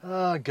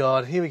Oh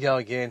God, here we go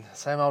again.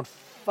 Same old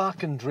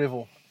fucking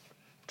drivel.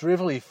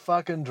 Drivelly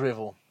fucking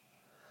drivel.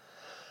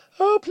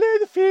 Oh, play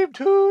the theme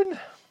tune.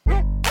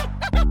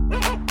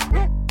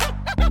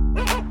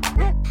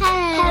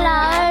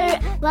 Hello,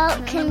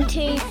 welcome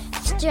to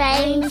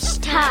Strange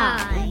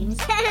Times.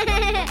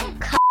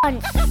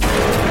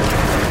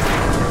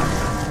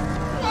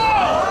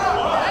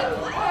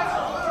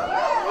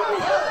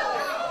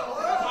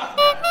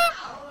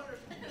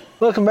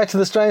 Welcome back to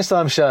the Strange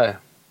Time Show.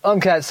 I'm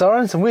Kat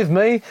Sorens, and with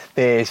me,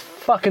 there's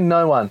fucking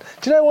no one.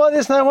 Do you know why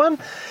there's no one?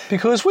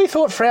 Because we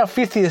thought for our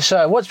 50th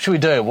show, what should we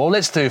do? Well,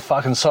 let's do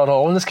fucking sod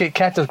all, and let's get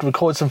Kat to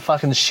record some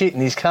fucking shit in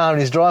his car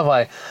in his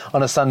driveway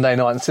on a Sunday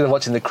night instead of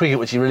watching the cricket,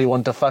 which he really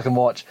wanted to fucking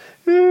watch.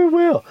 Who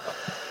will?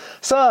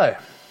 So,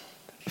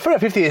 for our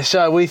 50th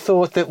show, we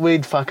thought that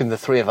we'd fucking, the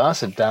three of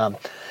us, would have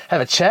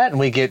a chat, and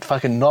we'd get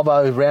fucking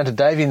Nobbo round to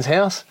Davian's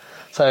house.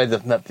 So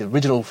the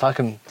original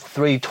fucking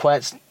three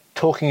twats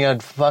talking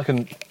out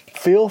fucking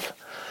filth.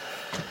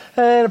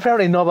 And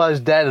apparently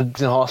Nobbo's dad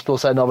was in hospital,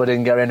 so Nobbo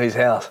didn't go around to his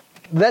house.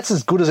 That's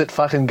as good as it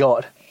fucking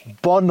got.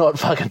 Bond not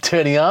fucking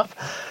turning up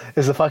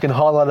is the fucking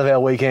highlight of our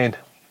weekend.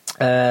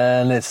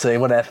 And let's see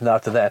what happened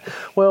after that.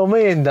 Well,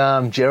 me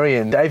and Jerry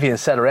and Davian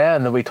sat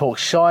around and we talked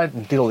shite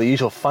and did all the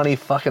usual funny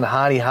fucking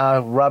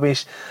hardy-har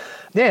rubbish.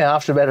 Yeah,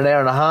 after about an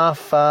hour and a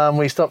half,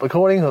 we stopped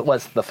recording. It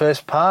was the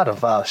first part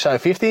of show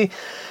 50,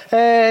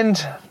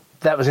 and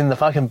that was in the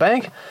fucking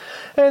bank.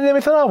 And then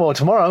we thought, oh, well,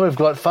 tomorrow we've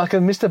got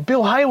fucking Mr.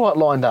 Bill Haywatt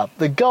lined up,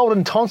 the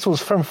golden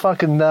tonsils from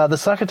fucking the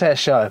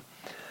Succotash show.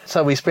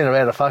 So we spent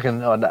about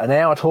an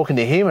hour talking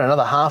to him and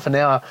another half an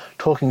hour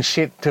talking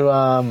shit to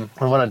one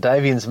of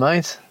Davian's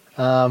mates.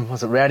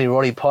 Was it Rowdy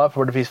Roddy Piper,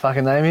 whatever his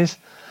fucking name is?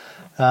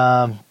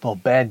 Well,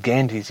 Bad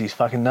Gant is his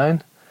fucking name.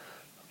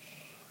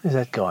 Who's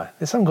that guy?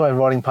 There's some guy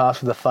riding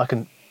past with a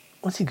fucking...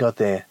 What's he got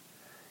there?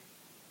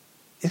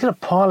 He's got a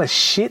pile of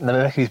shit in the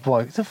back of his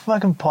bike. It's a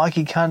fucking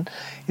pikey cunt.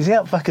 He's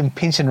out fucking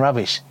pinching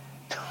rubbish.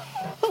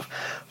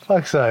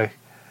 Fuck so.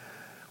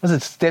 Was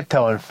it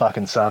Steptoe and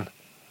fucking son?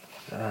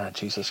 Ah,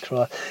 Jesus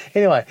Christ.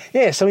 Anyway,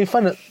 yeah, so we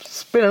spent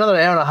another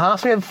hour and a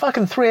half. We had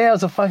fucking 3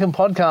 hours of fucking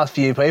podcast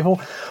for you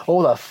people.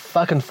 All the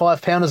fucking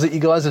 5-pounders that you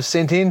guys have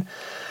sent in,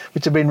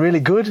 which have been really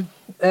good.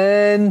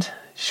 And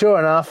sure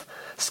enough,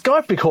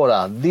 Skype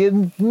Recorder,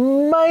 the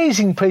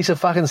amazing piece of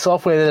fucking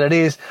software that it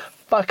is,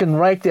 fucking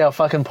raked our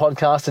fucking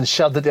podcast and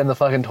shoved it down the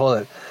fucking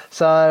toilet.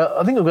 So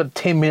I think we've got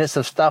 10 minutes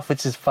of stuff,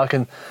 which is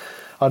fucking,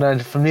 I don't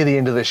know, from near the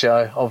end of the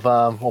show,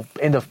 or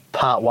end of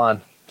part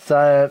one.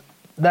 So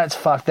that's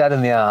fucked that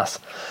in the arse.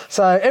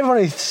 So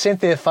everyone who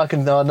sent their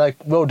fucking, oh no,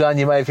 well done,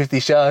 you made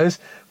 50 shows,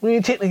 we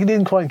technically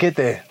didn't quite get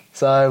there.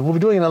 So we'll be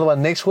doing another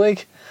one next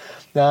week.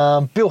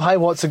 Bill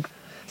Haywatt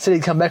said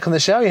he'd come back on the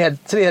show. He said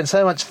he had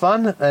so much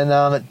fun, and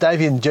that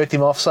Davian jerked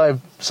him off so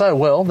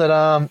well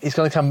that he's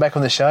going to come back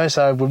on the show.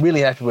 So we're really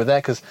happy with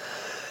that because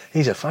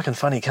he's a fucking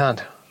funny cunt.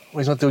 Well,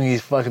 he's not doing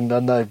his fucking, I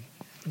don't know,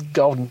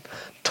 golden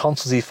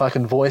tonsils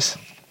fucking voice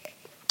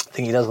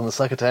thing he does on the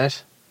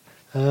Succotash.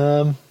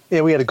 Yeah,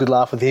 we had a good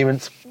laugh with him, and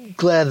it's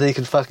glad that he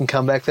can fucking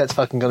come back. That's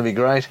fucking going to be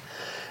great.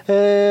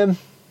 Jerry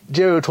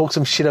will talk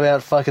some shit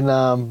about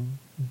fucking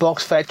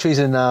box factories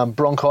and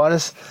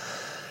bronchitis,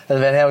 and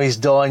about how he's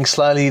dying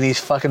slowly in his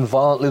fucking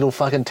violent little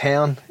fucking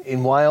town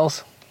in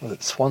Wales. Was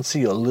it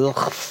Swansea or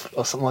Lilch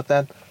or something like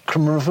that?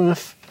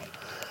 Crumrif.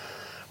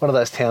 One of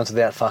those towns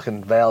without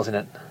fucking vowels in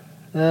it.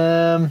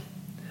 Davian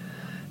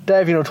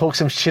will talk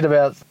some shit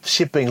about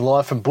shit being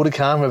live from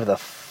Budokan, wherever the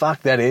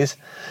fuck that is.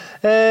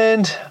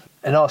 And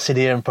I'll sit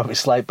here and probably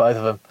slate both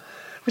of them,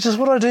 which is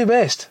what I do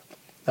best.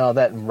 Oh,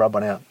 that and rub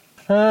one out.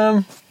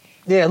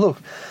 Yeah, look,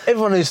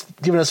 everyone who's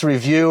given us a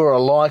review or a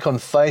like on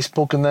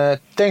Facebook and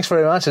that, thanks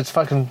very much. It's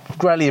fucking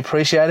greatly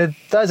appreciated.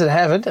 Those that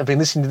haven't have been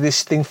listening to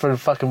this thing for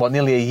fucking,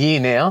 nearly a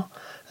year now.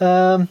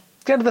 Go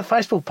to the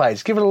Facebook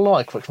page. Give it a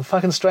like. From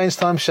fucking Strange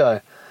Time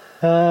Show.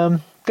 Go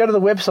to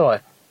the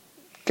website.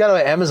 Go to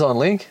our Amazon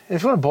link.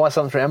 If you want to buy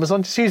something from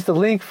Amazon, just use the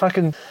link.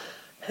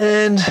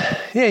 And,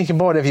 yeah, you can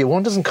buy whatever you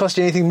want. It doesn't cost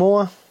you anything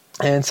more.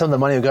 And some of the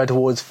money will go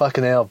towards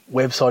fucking our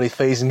website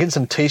fees and getting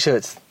some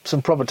T-shirts,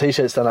 some proper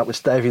T-shirts done up,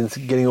 which Davian's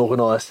getting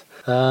organised,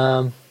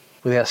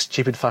 with our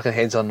stupid fucking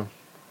heads on them.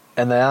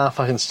 And they are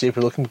fucking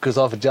stupid looking because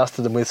I've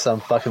adjusted them with some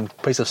fucking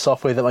piece of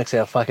software that makes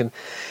our fucking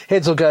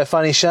heads all go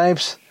funny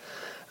shapes.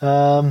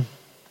 So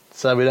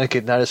we don't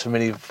get noticed from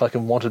any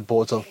fucking wanted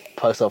boards or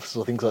post offices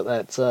or things like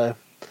that. So,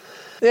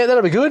 yeah,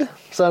 that'll be good.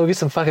 So we'll get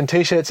some fucking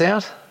T-shirts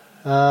out.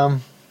 Yeah,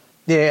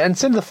 and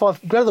go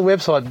to the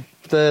website,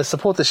 the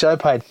support the show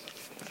page.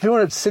 If you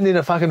want to send in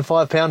a fucking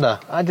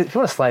 £5, if you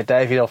want to slate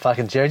David or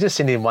fucking Jerry, just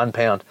send in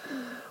 £1.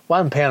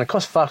 £1, it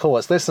costs fuck all.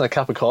 It's less than a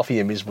cup of coffee,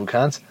 you miserable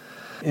cunts.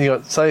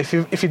 So if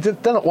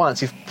you've done it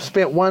once, you've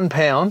spent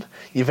 £1,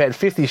 you've had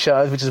 50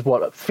 shows, which is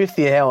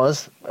 50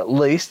 hours at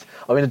least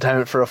of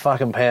entertainment for a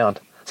fucking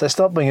pound. So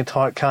stop being a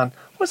tight cunt.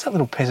 What's that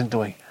little peasant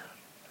doing?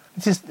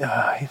 It's just,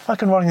 you're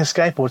fucking riding a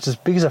skateboard. It's as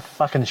big as a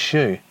fucking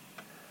shoe.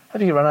 How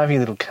do you get run over, you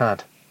little cunt?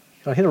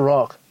 Go and hit a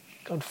rock.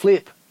 Go and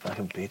flip.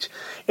 Fucking bitch.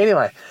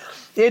 Anyway,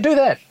 yeah, do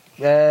that.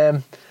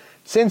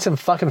 Send some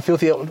fucking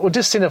filthy... Or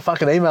just send a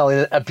fucking email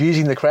in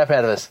abusing the crap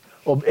out of us.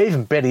 Or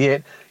even better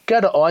yet, go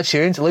to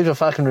iTunes and leave a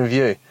fucking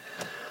review.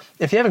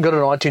 If you haven't got an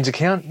iTunes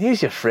account,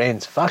 use your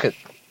friends. Fuck it.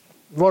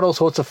 Write all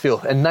sorts of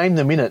filth and name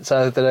them in it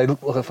so that they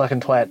look like a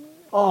fucking twat.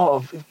 Oh,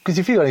 because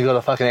if you've only got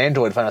a fucking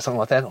Android phone or something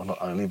like that, or not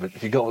only, but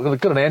if you've got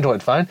an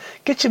Android phone,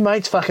 get your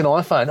mate's fucking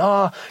iPhone.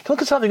 Oh, can I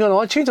look at something on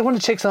iTunes? I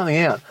want to check something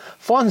out.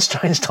 Find the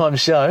Strange Time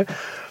Show,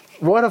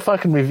 write a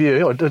fucking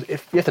review, or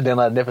if you have to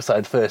download an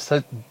episode first.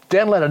 So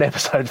download an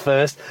episode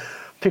first,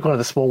 pick one of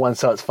the small ones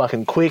so it's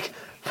fucking quick,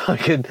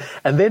 and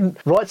then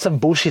write some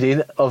bullshit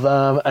in of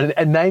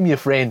and name your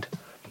friend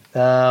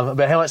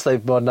about how much they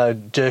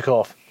jerk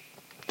off.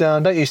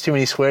 Don't use too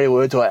many sweary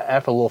words or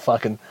Apple will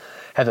fucking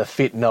have a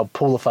fit and they'll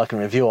pull the fucking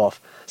review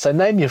off. So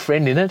name your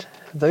friend in it.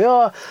 They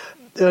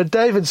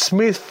David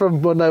Smith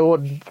from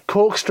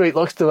Cork Street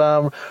likes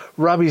to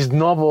rub his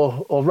knob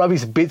or rub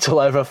his bits all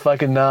over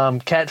fucking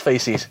cat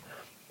feces.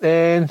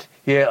 And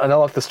yeah, and I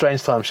like the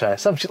Strange Time Show.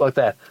 Some shit like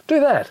that.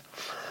 Do that.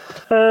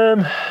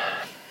 Anyway,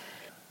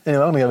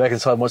 I'm going to go back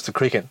inside and watch the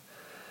cricket.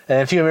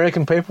 And for you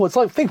American people, it's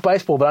like, think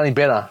baseball but only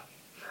better.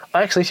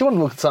 Actually, if you want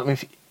to look at something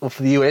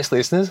for the US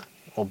listeners,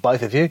 or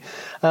both of you,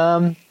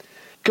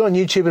 go on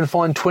YouTube and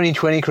find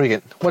 2020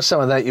 cricket. Watch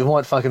some of that. You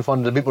might fucking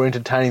find it a bit more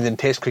entertaining than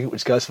Test cricket,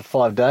 which goes for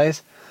 5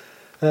 days.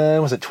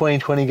 Was it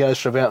 2020 goes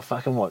for about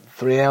fucking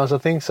 3 hours, I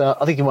think. So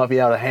I think you might be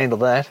able to handle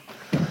that.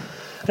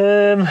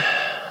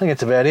 I think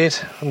that's about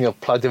it. I think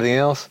I've plugged everything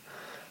else.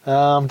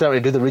 Don't really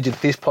do the Rigid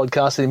Fist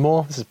podcast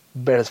anymore. This is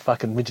about as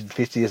fucking Rigid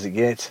Fisty as it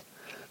gets.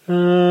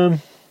 Alright.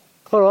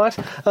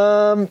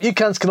 You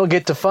cunts can all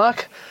get to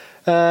fuck.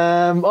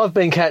 I've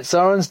been Cat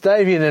Sorens.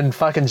 Davian and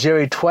fucking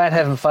Jerry Twat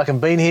haven't fucking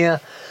been here.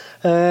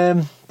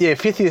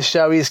 50th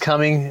show is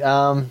coming.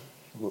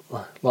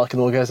 Like an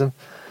orgasm.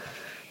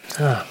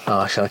 Oh,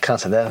 actually, I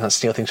can't say that. I can't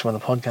steal things from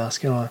other podcasts,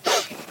 can I?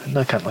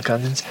 No cut my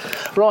conscience.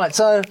 Right,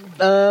 so,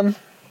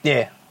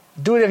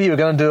 do whatever you were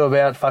going to do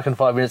about fucking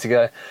 5 minutes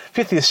ago.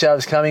 50th show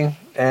is coming,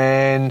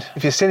 and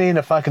if you're sending in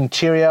a fucking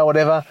cheerio or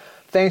whatever,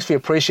 thanks, we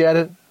appreciate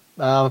it.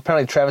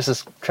 Apparently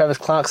Travis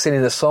Clark sent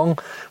in a song,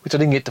 which I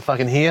didn't get to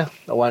fucking hear.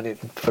 I won't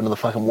for another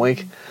fucking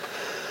week.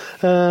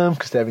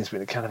 Because Davian's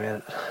been a cunt about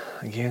it.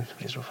 Again,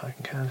 miserable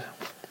fucking cunt.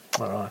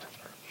 Alright.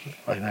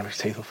 I don't know if his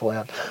teeth will fall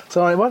out.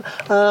 Sorry, everyone.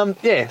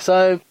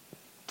 So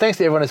thanks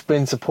to everyone that's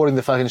been supporting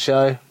the fucking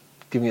show,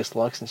 giving us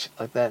likes and shit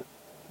like that,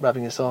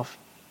 rubbing us off.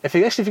 If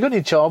you've got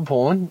any child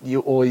porn,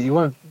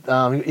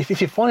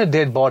 if you find a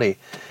dead body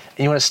and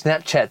you want to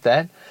Snapchat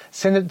that,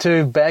 send it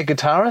to Bad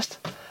Guitarist.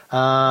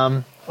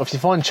 Or if you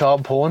find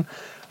child porn,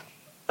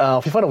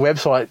 if you find a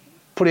website,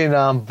 put in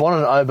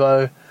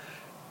bonobo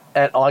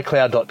at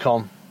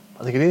iCloud.com.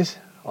 I think it is.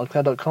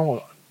 iCloud.com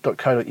or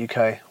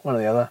 .co.uk. One or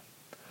the other.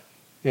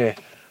 Yeah.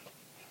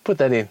 Put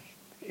that in.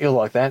 You'll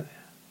like that.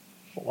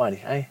 Won't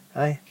you?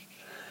 Eh?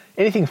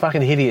 Anything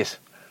fucking hideous.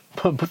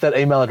 Put that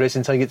email address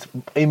in so you get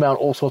emailed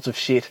all sorts of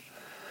shit.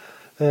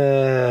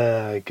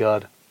 Oh,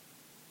 God.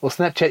 Well,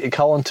 Snapchat your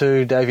colon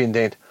to Davian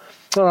Dent.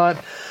 All right.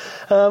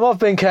 I've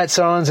been Cat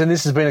Sorens, and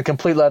this has been a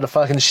complete load of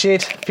fucking shit.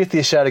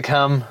 50th show to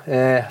come.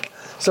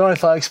 Sorry,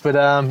 folks, but,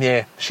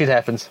 shit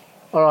happens.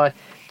 All right.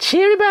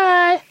 Cheery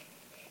bye.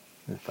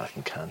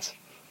 Fucking cunts.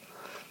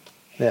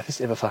 Now, if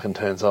this ever fucking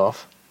turns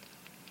off,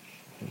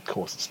 of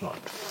course it's not.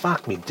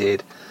 Fuck me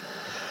dead.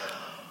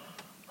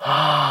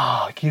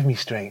 Give me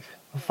strength.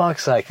 For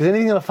fuck's sake. Is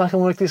anything gonna fucking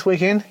work this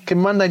weekend? Can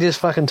Monday just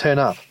fucking turn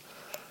up?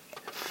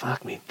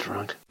 Fuck me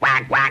drunk.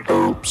 Quack.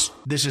 Oops.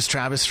 This is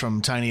Travis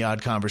from Tiny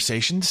Odd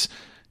Conversations,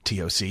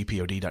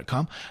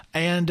 TOCPOD.com.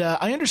 And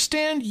I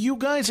understand you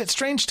guys at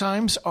Strange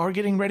Times are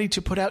getting ready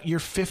to put out your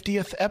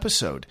 50th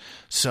episode.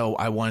 So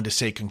I wanted to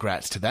say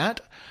congrats to that.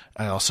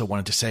 I also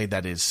wanted to say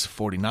that is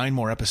 49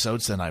 more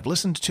episodes than I've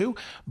listened to.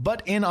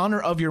 But in honor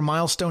of your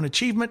milestone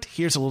achievement,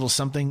 here's a little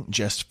something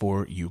just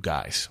for you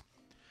guys.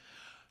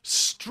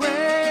 Strange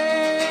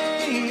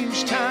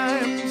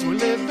times, we're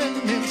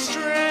living in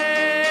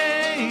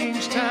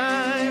strange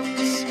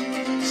times.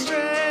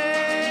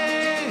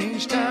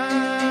 Strange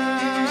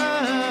times.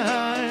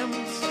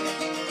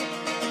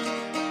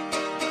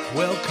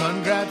 Well,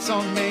 congrats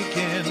on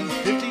making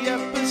 50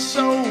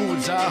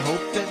 episodes. I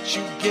hope that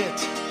you get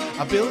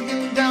 1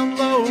 billion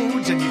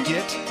downloads and you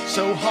get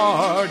so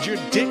hard your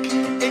dick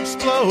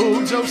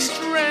explodes. Oh,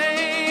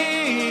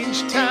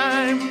 strange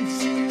times.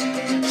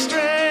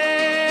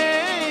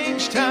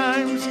 Strange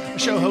times. A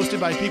show hosted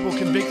by people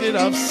convicted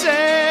of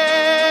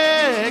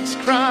sex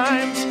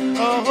crimes.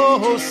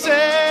 Oh,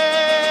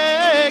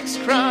 sex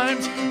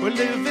crimes. We're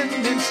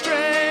living in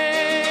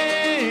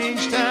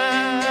strange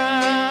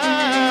times.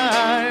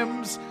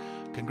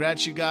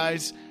 Congrats, you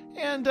guys.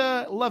 And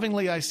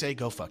lovingly I say,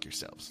 go fuck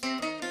yourselves.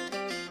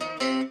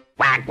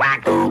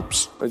 Quack.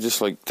 Oops. I'd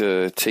just like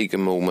to take a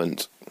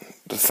moment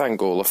to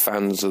thank all the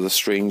fans of the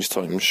Strange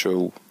Times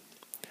show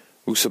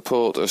who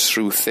support us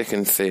through thick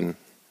and thin.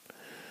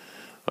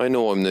 I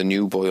know I'm the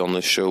new boy on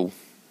the show,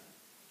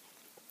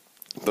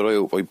 but I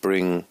hope I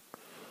bring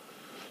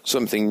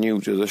something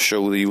new to the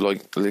show that you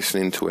like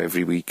listening to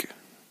every week,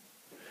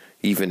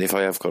 even if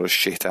I have got a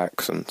shit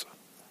accent.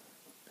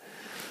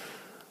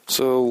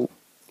 So,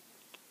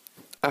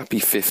 happy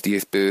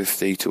 50th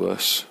birthday to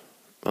us,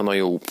 and I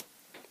hope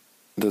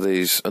that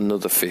there's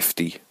another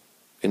 50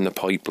 in the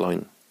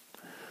pipeline.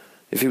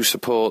 If you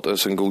support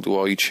us and go to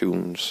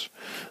iTunes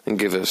and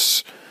give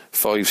us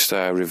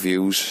 5-star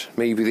reviews,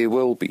 maybe there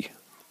will be.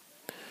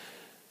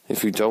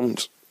 If you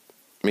don't,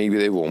 maybe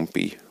there won't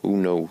be. Who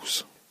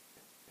knows?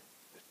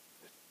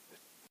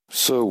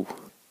 So,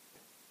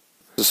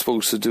 we're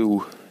supposed to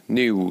do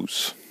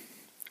news,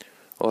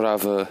 or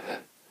have a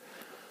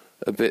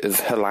bit of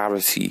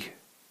hilarity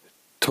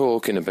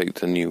talking about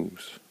the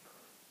news,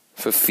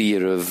 for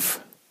fear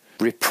of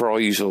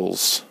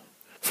reprisals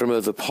from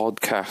other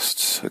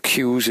podcasts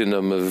accusing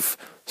them of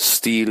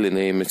stealing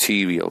their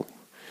material,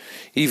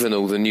 even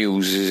though the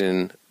news is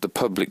in the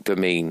public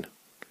domain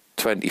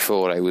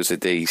 24 hours a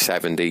day,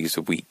 7 days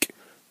a week.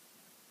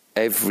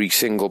 Every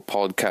single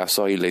podcast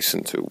I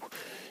listen to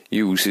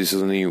uses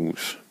the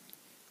news,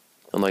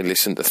 and I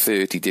listen to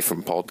 30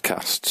 different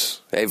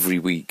podcasts every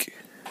week,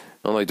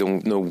 and I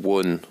don't know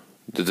one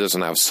that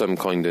doesn't have some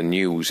kind of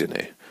news in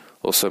it,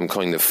 or some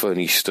kind of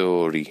funny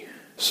story.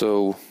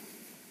 So,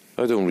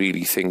 I don't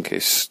really think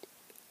it's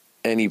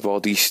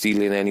anybody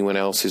stealing anyone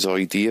else's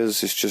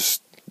ideas, it's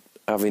just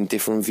having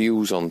different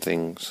views on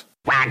things.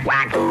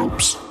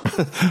 Oops.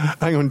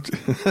 Hang on.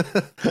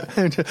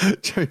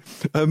 Joey,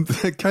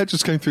 the cat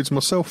just came through to my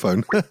cell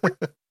phone.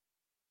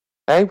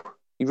 Hey,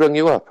 he rung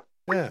you up?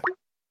 Yeah.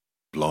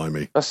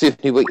 Blimey. That's the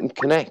only way you can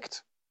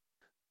connect.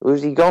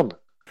 Where's he gone?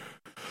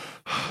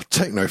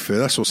 Technofear,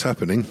 that's what's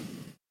happening.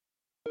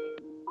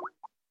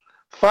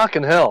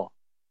 Fucking hell.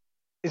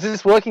 Is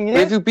this working yet?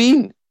 Where have you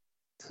been?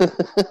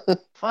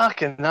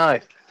 Fucking no.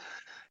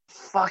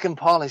 Fucking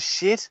pile of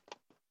shit.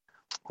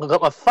 I've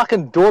got my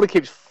fucking daughter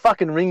keeps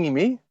fucking ringing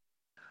me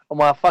on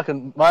my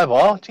fucking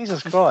mobile.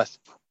 Jesus Christ.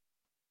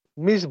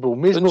 Miserable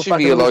Didn't you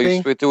fucking realise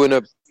thing. we're doing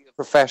a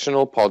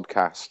professional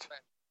podcast?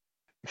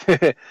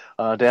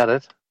 I doubt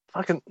it.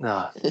 Fucking,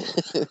 no.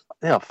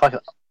 Yeah,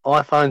 fucking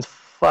iPhone's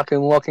fucking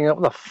locking up.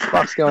 What the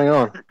fuck's going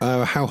on?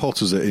 How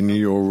hot is it in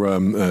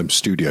your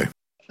studio?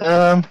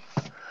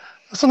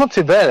 It's not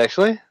too bad,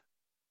 actually,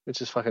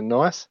 which is fucking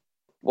nice.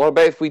 What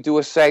about if we do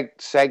a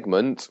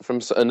segment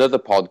from another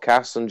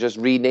podcast and just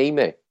rename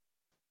it?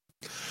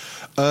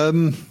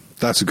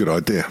 That's a good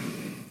idea.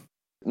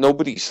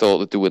 Nobody's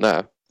thought of doing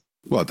that.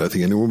 Well, I don't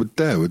think anyone would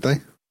dare, would they?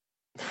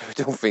 I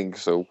don't think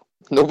so.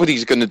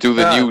 Nobody's going to do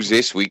the news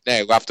this week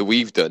now after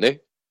we've done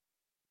it.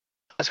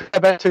 Let's go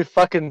back to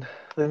fucking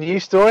the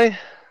news story.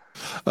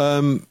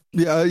 Joe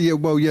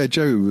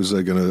was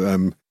going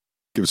to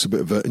give us a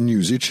bit of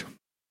newsage.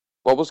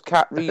 What was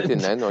Kat reading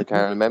then? I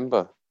can't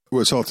remember.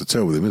 Well, it's hard to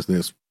tell with him, isn't it?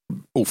 It's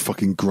all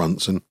fucking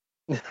grunts and...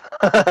 Yeah,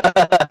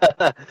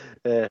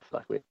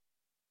 fuck me.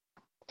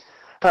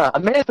 A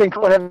man's been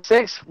caught having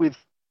sex with...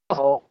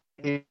 Oh,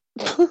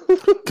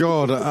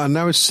 God,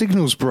 now his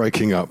signal's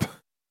breaking up.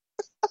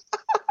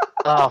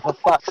 oh, for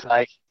fuck's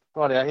sake.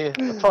 Right out here.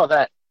 I'll try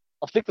that.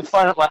 I'll stick the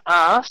phone up my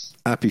ass.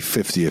 Happy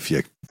 50th,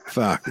 you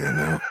fucking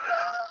hell.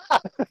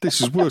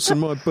 This is worse than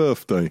my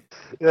birthday.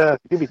 Yeah,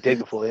 you'll be dead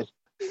before then.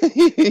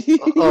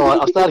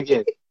 Alright, I'll start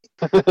again.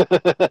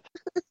 What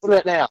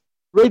about now?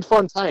 Reed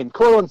Fontaine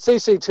caught on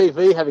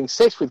CCTV having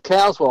sex with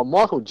cows while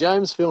Michael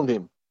Jones filmed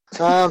him.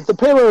 The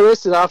pair were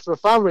arrested after a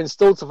farmer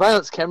installed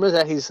surveillance cameras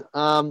at his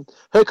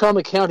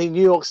Herkimer County,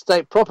 New York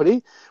State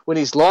property when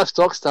his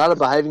livestock started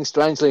behaving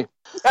strangely.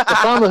 The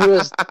farmer who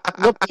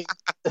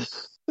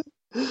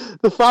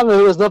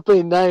has not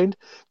been named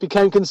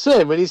became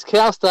concerned when his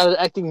cow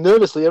started acting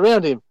nervously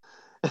around him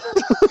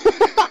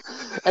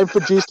and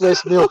produced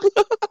less milk.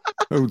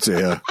 Oh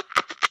dear.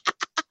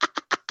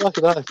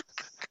 Fucking hell.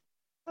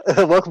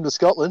 Welcome to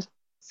Scotland.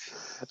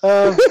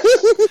 The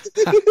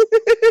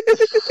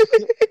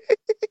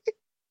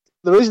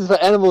reasons for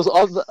animals'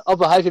 odd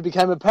behaviour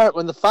became apparent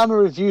when the farmer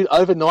reviewed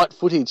overnight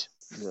footage.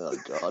 Oh,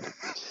 God.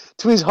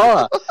 To his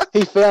horror,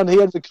 he found he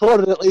had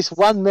recorded at least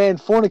one man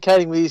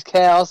fornicating with his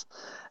cows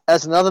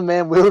as another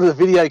man wielded a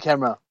video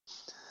camera.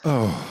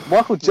 Oh.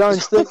 Michael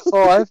Jones,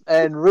 35,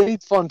 and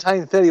Reed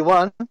Fontaine,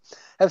 31,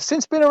 have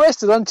since been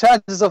arrested on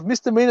charges of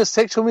misdemeanor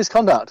sexual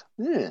misconduct.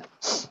 Yeah.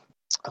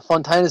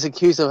 Fontaine is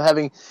accused of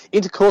having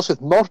intercourse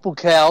with multiple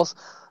cows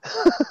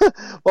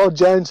while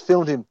Jones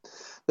filmed him.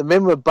 The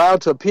men were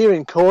bailed to appear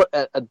in court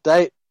at a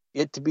date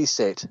yet to be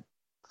set.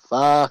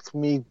 Fuck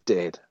me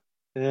dead.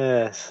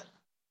 Yes.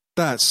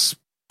 That's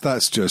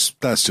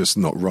just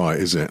not right,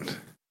 is it?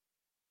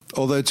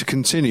 Although to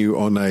continue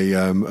on a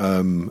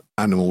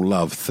animal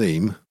love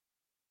theme,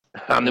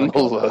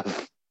 Animal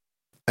love.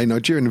 a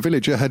Nigerian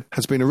villager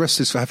has been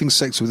arrested for having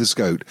sex with his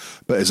goat,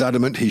 but is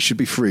adamant he should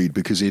be freed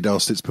because he had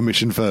asked its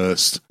permission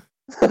first.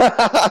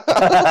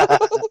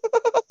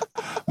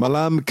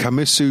 Malam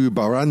Kamisu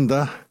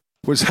Baranda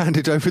was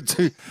handed over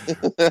to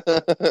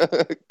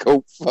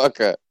Go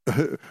fucker.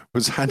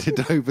 was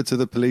handed over to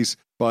the police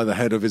by the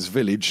head of his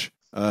village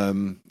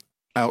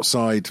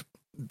outside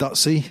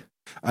Dutsey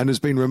and has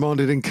been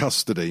remanded in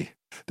custody.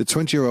 The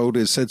 20-year-old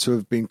is said to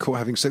have been caught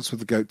having sex with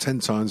the goat 10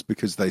 times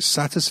because they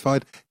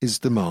satisfied his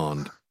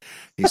demand.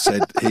 He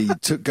said he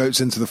took goats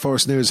into the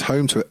forest near his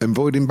home to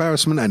avoid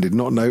embarrassment and did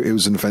not know it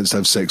was an offence to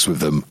have sex with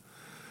them.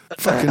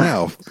 Fucking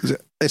hell.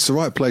 It's the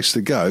right place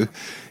to go.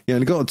 He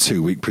only got a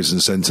 2-week prison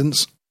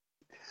sentence.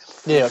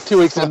 Yeah, 2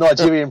 weeks in a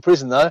Nigerian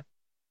prison, though.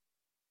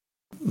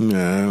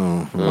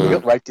 No. He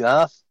got raped in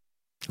half.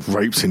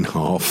 Raped in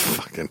half.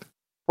 Fucking.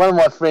 One of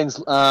my friends,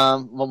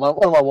 one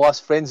of my wife's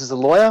friends is a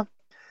lawyer,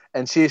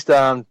 and she used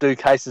to do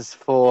cases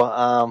for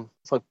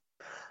it's like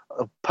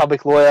a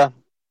public lawyer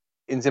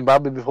in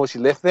Zimbabwe before she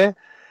left there.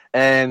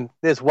 And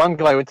there's one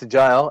guy who went to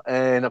jail,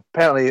 and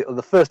apparently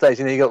the first day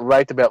he got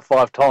raped about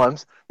 5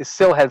 times. His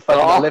cell had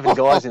fucking 11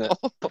 guys in it.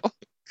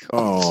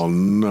 Oh,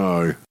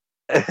 no.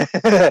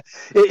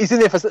 He's in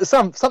there for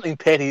something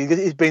petty.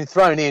 He's been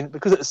thrown in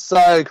because it's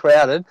so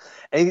crowded,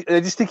 and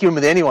they just stick you in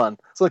with anyone.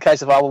 It's not a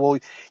case of, oh, well,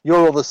 you're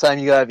all the same,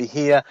 you go over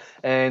here,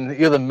 and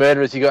you're the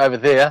murderers, you go over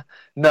there.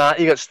 Nah,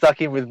 you got stuck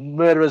in with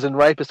murderers and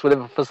rapists,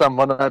 whatever, for some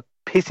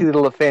pissy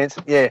little offence.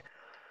 Yeah.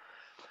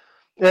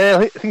 Yeah,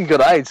 I think he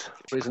got AIDS.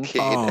 Reason.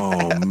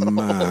 Oh,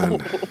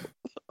 man.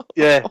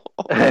 Yeah.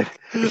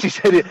 She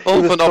said he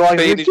All was for not crying,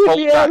 paying his "Get poll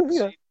me out of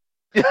tax."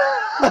 here."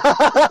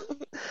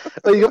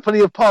 Well, you got plenty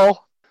of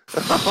poll.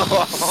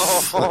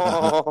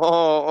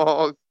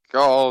 Oh,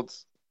 God.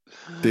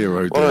 Dear,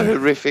 oh, What a dear.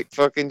 horrific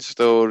fucking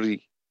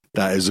story.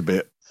 That is a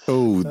bit...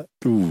 Oh,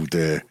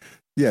 dear.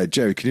 Yeah,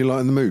 Jerry, can you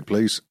lighten the mood,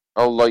 please?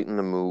 I'll lighten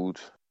the mood.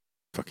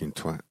 Fucking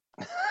twat.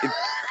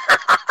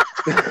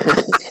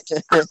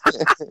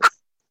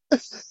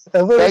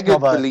 Beggar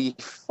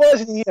belief. Why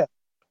isn't he here?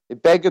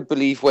 It beggared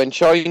belief when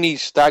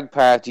Chinese stag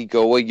party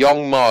goer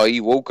Yang Mai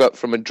woke up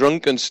from a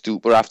drunken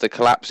stupor after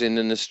collapsing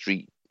in the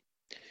street.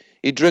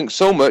 He drank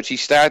so much he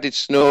started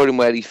snoring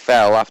where he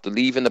fell after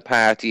leaving the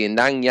party in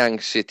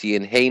Nanyang City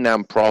in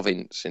Hainan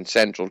Province in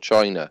central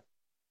China.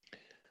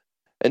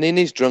 And in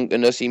his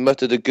drunkenness he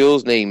muttered a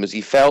girl's name as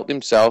he felt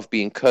himself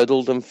being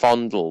cuddled and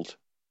fondled.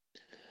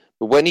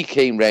 But when he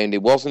came round,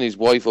 it wasn't his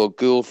wife or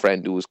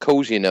girlfriend who was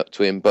cozying up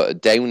to him, but a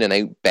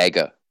down-and-out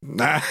beggar.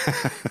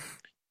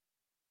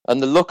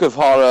 And the look of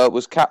horror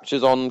was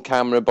captured on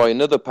camera by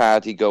another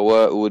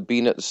partygoer who had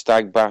been at the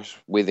stag bash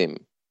with him.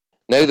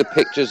 Now the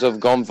pictures have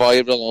gone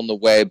viral on the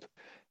web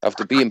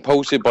after being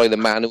posted by the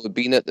man who had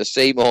been at the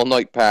same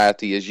all-night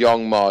party as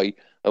Yang Mai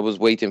and was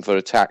waiting for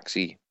a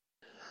taxi.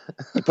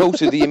 He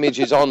posted the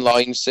images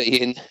online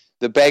saying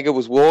the beggar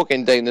was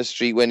walking down the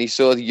street when he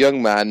saw the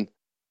young man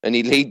and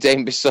he laid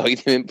down beside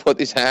him and put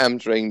his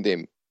arms round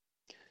him.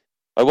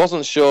 I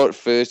wasn't sure at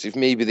first if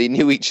maybe they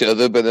knew each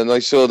other, but then I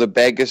saw the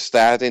beggar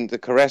starting to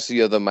caress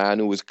the other man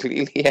who was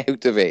clearly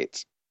out of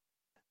it.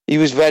 He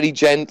was very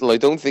gentle. I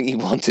don't think he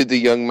wanted the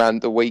young man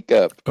to wake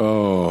up.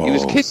 Oh. He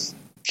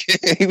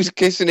was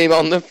kissing him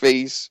on the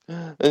face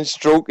and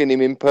stroking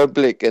him in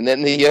public, and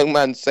then the young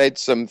man said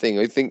something.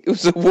 I think it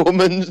was a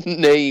woman's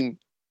name.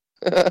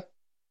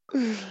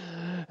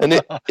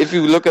 And if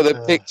you look at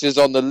the pictures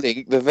on the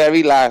link, the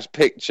very last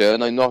picture,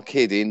 and I'm not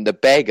kidding, the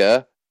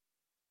beggar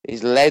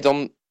is led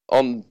on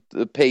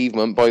the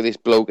pavement by this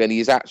bloke, and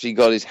he's actually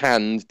got his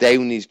hand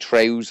down his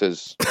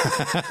trousers.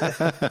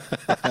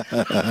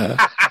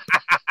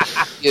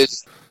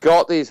 He's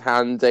got his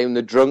hand down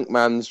the drunk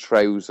man's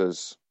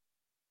trousers.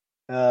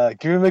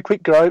 Give him a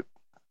quick grope.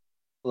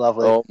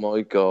 Lovely. Oh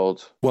my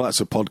God. Well,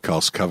 that's a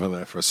podcast cover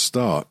there for a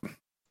start.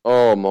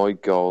 Oh my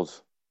God.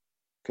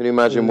 Can you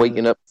imagine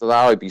waking up to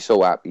that? I'd be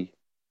so happy.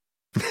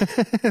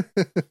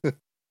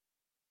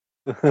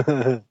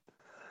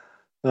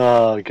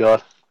 Oh,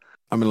 God.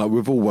 I mean, like,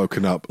 we've all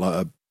woken up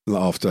like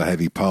after a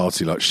heavy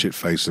party, like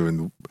shit-faced or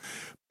in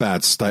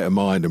bad state of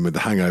mind and with the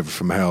hangover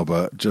from hell,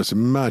 but just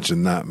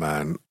imagine that,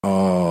 man.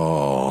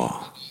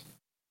 Oh.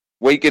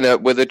 Waking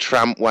up with a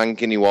tramp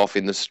wanking you off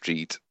in the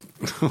street.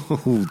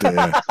 Oh,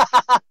 dear.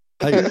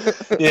 Hey,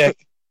 Yeah.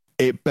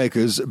 it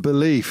beggars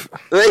belief.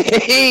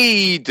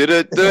 Hey,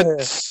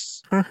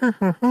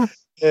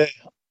 Yeah.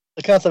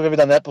 I can't say I've ever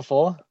done that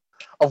before.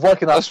 I've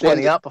woken up That's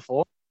standing one- up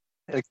before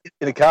in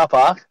a car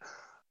park,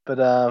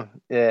 but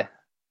yeah,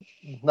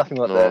 nothing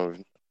like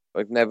that.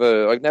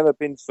 No, I've never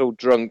been so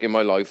drunk in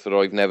my life that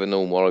I've never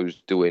known what I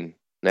was doing.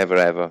 Never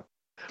ever.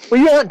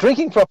 Well, you aren't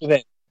drinking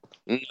properly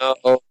then.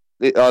 No.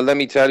 Let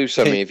me tell you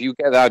something. If you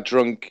get that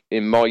drunk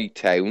in my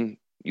town,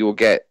 you'll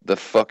get the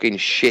fucking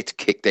shit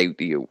kicked out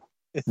of you.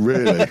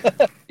 Really?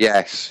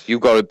 Yes, you've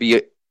got to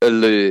be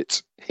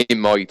alert in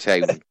my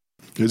town.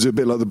 Is it a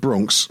bit like the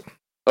Bronx?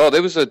 Oh,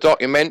 there was a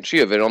documentary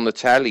of it on the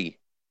telly.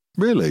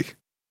 Really?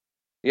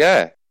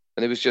 Yeah.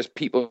 And it was just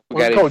people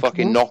What's it getting called?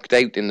 fucking knocked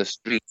out in the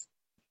street.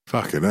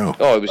 Fucking hell.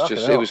 Oh, it was Fucking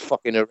just, hell. it was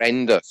fucking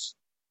horrendous.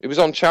 It was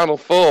on Channel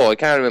 4. I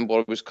can't remember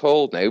what it was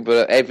called now,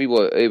 but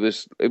everywhere, it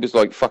was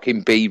like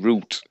fucking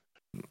Beirut.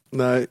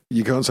 No,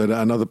 you can't say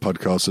that. Another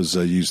podcast has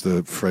used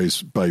the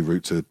phrase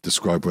Beirut to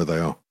describe where they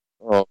are.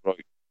 Oh,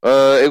 right.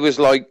 It was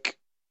like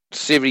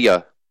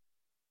Syria.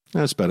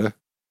 That's better.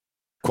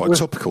 Quite Well-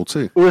 topical,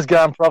 too.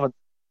 Uruzgan province.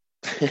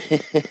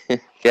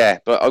 Yeah,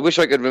 but I wish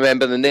I could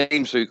remember the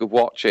name so you could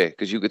watch it,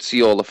 because you could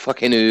see all the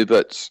fucking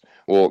Herberts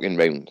walking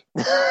round.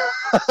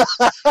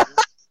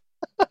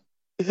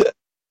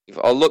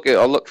 I'll look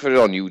for it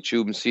on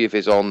YouTube and see if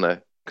it's on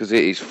there, because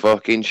it is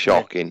fucking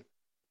shocking.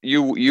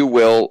 You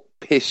will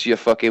piss your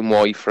fucking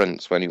wife,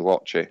 friends, when you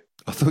watch it.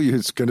 I thought you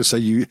were going to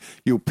say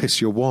you'll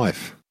piss your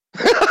wife.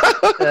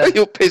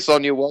 You'll piss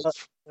on your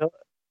wife.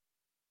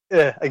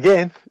 Yeah,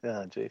 again.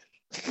 Oh, jeez.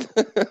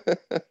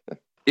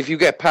 If you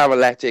get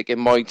paralytic in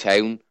my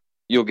town,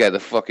 you'll get the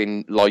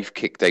fucking life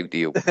kicked out of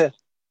you.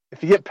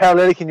 If you get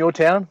paralytic in your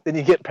town, then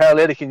you get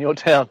paralytic in your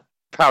town.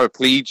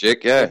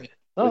 Paraplegic, yeah.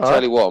 Oh, I'll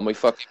tell you what, my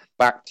fucking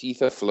back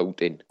teeth are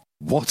floating.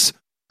 What?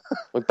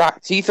 My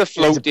back teeth are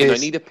floating. I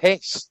need a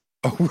piss.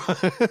 Oh,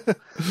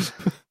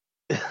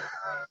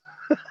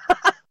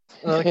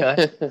 right.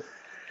 Okay.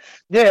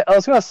 Yeah, I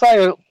was going to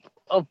say,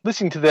 I was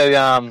listening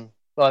to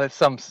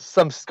some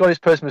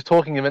Scottish person was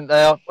talking, and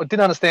I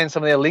didn't understand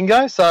some of their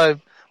lingo,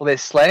 or their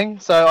slang.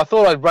 So I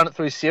thought I'd run it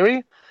through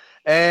Siri.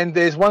 And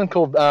there's one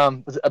called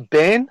was it a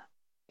ban.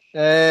 Do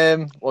you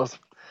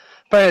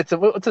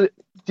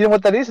know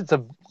what that is? It's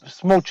a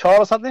small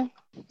child or something.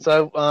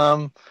 So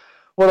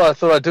what I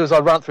thought I'd do is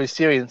I'd run it through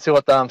Siri and see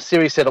what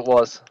Siri said it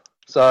was.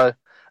 So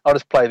I'll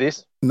just play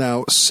this.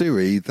 Now,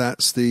 Siri,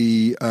 that's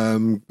the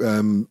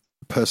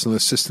personal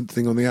assistant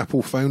thing on the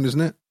Apple phone,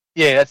 isn't it?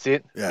 Yeah, that's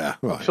it. Yeah,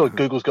 right. I'm sure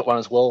Google's got one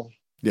as well.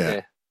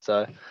 Yeah.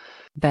 So.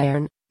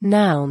 Bairn,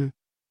 noun.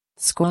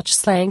 Scotch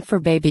slang for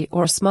baby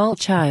or small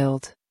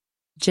child.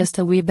 Just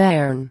a wee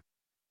bairn.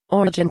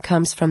 Origin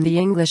comes from the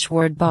English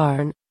word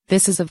barn.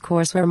 This is of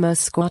course where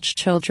most Scotch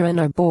children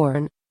are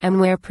born, and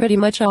where pretty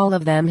much all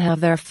of them have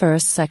their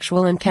first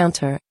sexual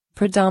encounter,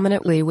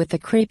 predominantly with a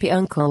creepy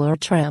uncle or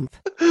tramp.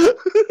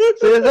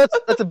 So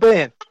that's a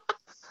ban.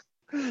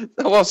 That's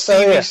what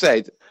Siri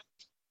said.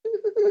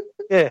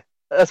 Yeah,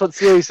 that's what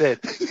Siri said.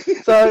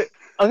 So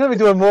I'm going to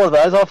be doing more of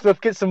those. I'll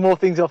get some more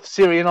things off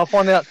Siri, and I'll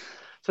find out.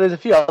 So there's a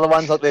few other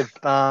ones like they're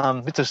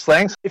bits of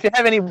slangs. If you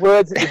have any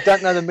words that you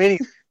don't know the meaning,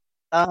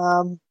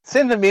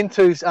 send them in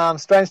to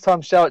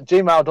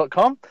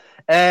strangetimeshow@gmail.com,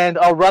 and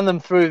I'll run them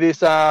through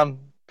this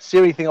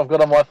Siri thing I've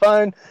got on my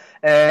phone,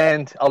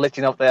 and I'll let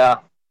you know what they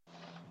are.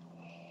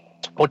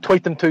 Or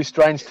tweet them to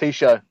Strange T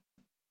Show.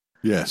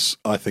 Yes,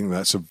 I think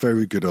that's a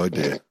very good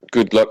idea.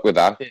 Good luck with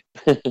that.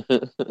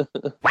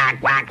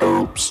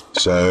 Oops.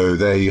 So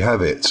there you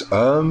have it.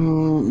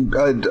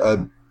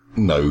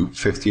 No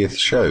 50th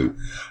show,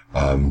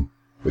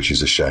 which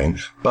is a shame.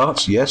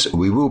 But yes,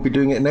 we will be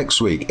doing it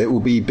next week. It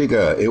will be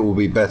bigger. It will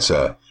be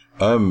better.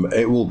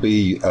 It will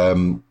be,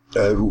 well,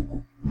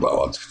 it'll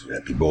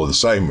be more the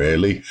same,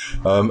 really.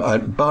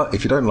 But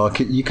if you don't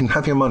like it, you can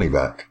have your money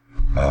back.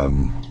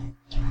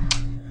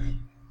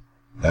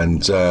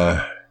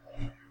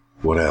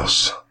 What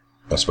else?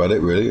 That's about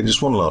it, really. And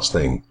just one last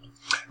thing.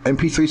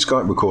 MP3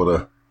 Skype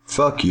recorder.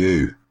 Fuck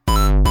you.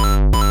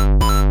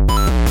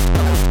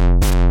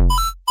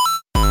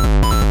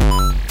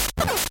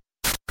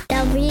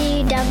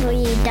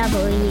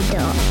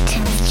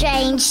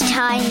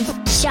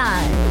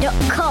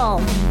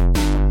 www.strangetimeshow.com.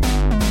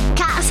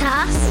 Catch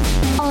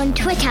us on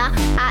Twitter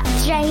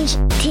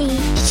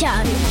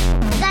 @StrangeTShow.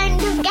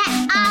 Don't forget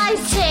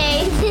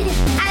iTunes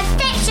and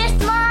Stitcher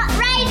Smart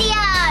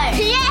Radio.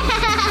 Yeah!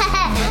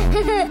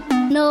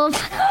 North